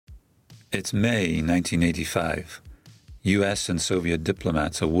It's May 1985. US and Soviet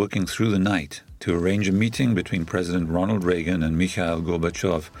diplomats are working through the night to arrange a meeting between President Ronald Reagan and Mikhail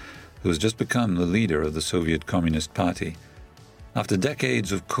Gorbachev, who has just become the leader of the Soviet Communist Party. After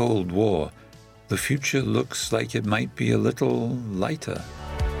decades of Cold War, the future looks like it might be a little lighter.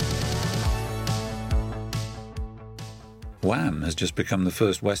 Wham! Has just become the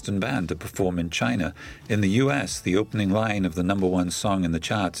first Western band to perform in China. In the US, the opening line of the #1 song in the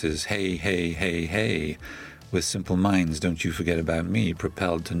charts is "Hey, hey, hey, hey," with Simple Minds' "Don't You Forget About Me"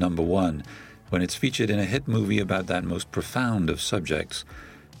 propelled to #1, when it's featured in a hit movie about that most profound of subjects,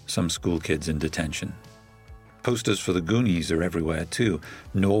 some school kids in detention. Posters for the Goonies are everywhere too.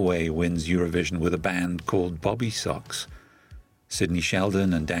 Norway wins Eurovision with a band called Bobby Sox. Sidney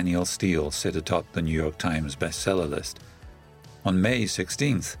Sheldon and Danielle Steele sit atop the New York Times bestseller list. On May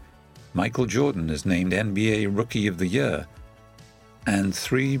 16th, Michael Jordan is named NBA Rookie of the Year, and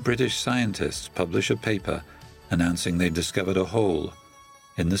 3 British scientists publish a paper announcing they discovered a hole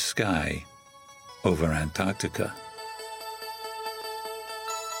in the sky over Antarctica.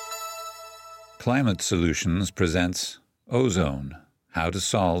 Climate Solutions presents Ozone: How to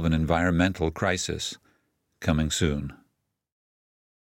Solve an Environmental Crisis, coming soon.